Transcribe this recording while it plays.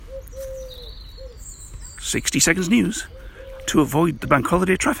60 seconds news to avoid the bank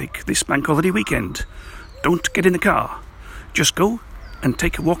holiday traffic this bank holiday weekend. Don't get in the car. Just go and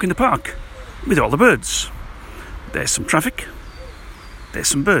take a walk in the park with all the birds. There's some traffic, there's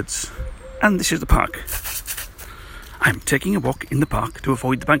some birds, and this is the park. I'm taking a walk in the park to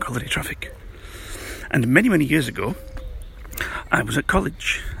avoid the bank holiday traffic. And many, many years ago, I was at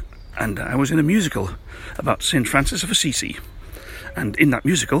college and I was in a musical about St. Francis of Assisi. And in that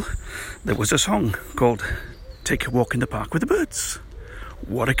musical, there was a song called Take a Walk in the Park with the Birds.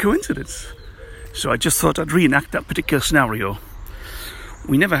 What a coincidence. So I just thought I'd reenact that particular scenario.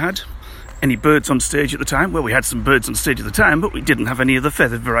 We never had any birds on stage at the time. Well, we had some birds on stage at the time, but we didn't have any of the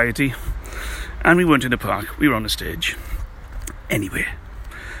feathered variety. And we weren't in a park, we were on a stage. Anyway,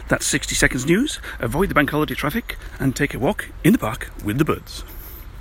 that's 60 seconds news. Avoid the bank holiday traffic and take a walk in the park with the birds.